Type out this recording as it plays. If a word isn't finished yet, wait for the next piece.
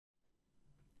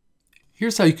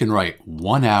Here's how you can write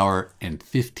 1 hour and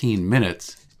 15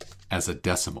 minutes as a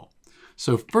decimal.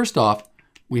 So first off,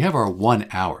 we have our 1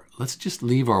 hour. Let's just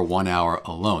leave our 1 hour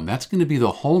alone. That's going to be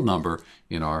the whole number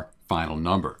in our final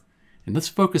number. And let's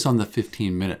focus on the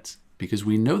 15 minutes because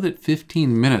we know that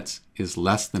 15 minutes is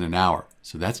less than an hour.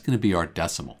 So that's going to be our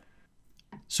decimal.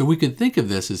 So we could think of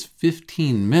this as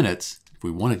 15 minutes. If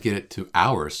we want to get it to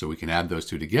hours so we can add those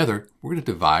two together, we're going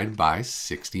to divide by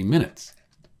 60 minutes.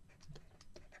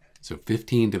 So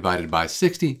 15 divided by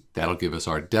 60, that'll give us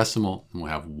our decimal, and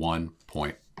we'll have 1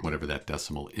 point, whatever that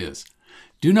decimal is.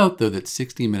 Do note, though, that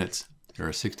 60 minutes, there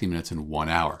are 60 minutes in 1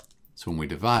 hour. So when we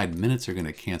divide, minutes are going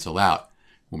to cancel out.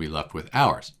 We'll be left with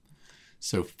hours.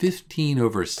 So 15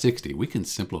 over 60, we can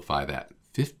simplify that.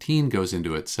 15 goes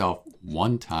into itself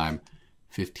 1 time.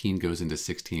 15 goes into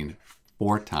 16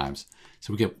 4 times.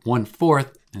 So we get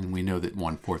 1/4, and we know that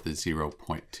 1/4 is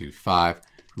 0.25.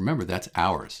 Remember, that's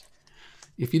hours.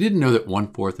 If you didn't know that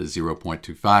 1/4 is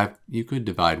 0.25, you could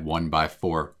divide 1 by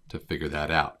 4 to figure that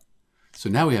out. So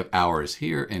now we have hours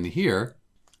here and here.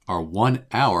 Our 1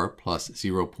 hour plus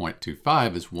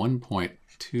 0.25 is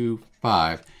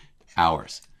 1.25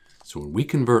 hours. So when we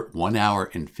convert 1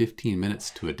 hour and 15 minutes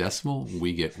to a decimal,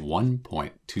 we get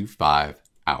 1.25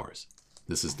 hours.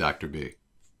 This is Dr. B.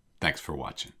 Thanks for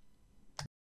watching.